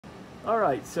All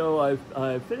right, so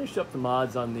I've finished up the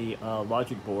mods on the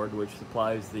logic board, which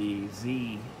supplies the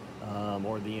Z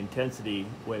or the intensity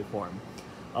waveform.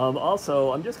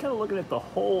 Also, I'm just kind of looking at the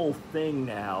whole thing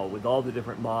now with all the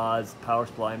different mods, power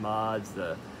supply mods,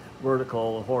 the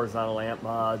vertical, horizontal amp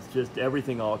mods, just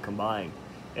everything all combined.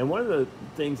 And one of the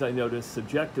things I noticed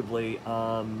subjectively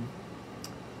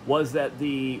was that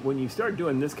when you start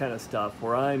doing this kind of stuff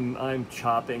where I'm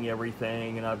chopping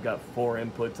everything and I've got four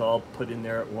inputs all put in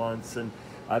there at once, and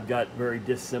I've got very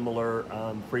dissimilar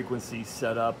frequencies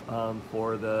set up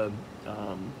for the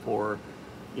for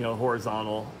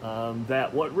horizontal,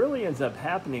 that what really ends up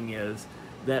happening is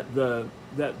that the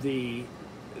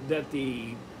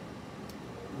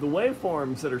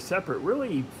waveforms that are separate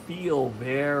really feel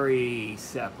very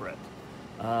separate.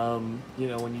 When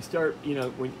you start,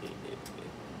 when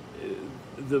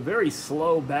the very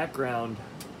slow background,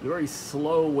 the very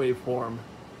slow waveform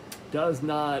does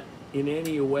not in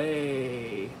any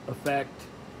way affect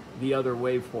the other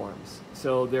waveforms.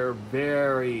 So they're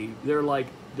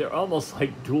almost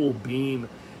like dual beam.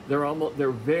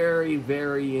 They're very,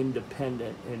 very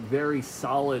independent and very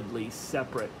solidly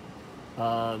separate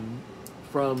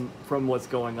from what's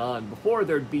going on. Before,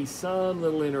 there'd be some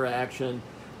little interaction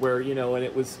where, when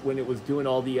it was doing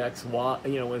all the XY,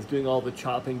 when it was doing all the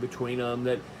chopping between them,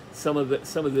 that some of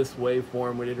this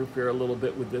waveform would interfere a little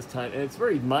bit with this time, and it's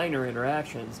very minor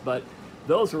interactions, but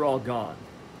those are all gone.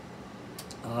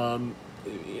 And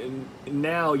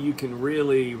now you can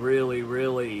really, really,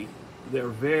 really, they're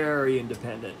very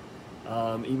independent.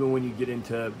 Even when you get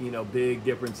into big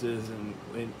differences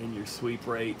in your sweep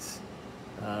rates,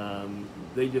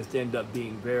 they just end up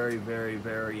being very, very,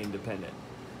 very independent.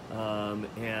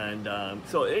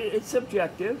 So it's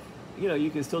subjective.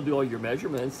 You can still do all your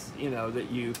measurements,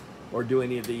 or do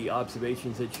any of the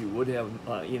observations that you would have,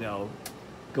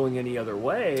 going any other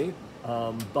way.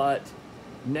 But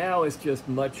now it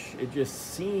just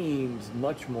seems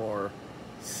much more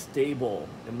stable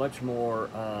and much more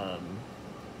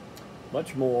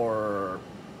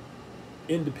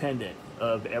independent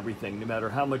of everything. No matter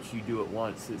how much you do at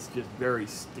once, it's just very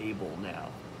stable now.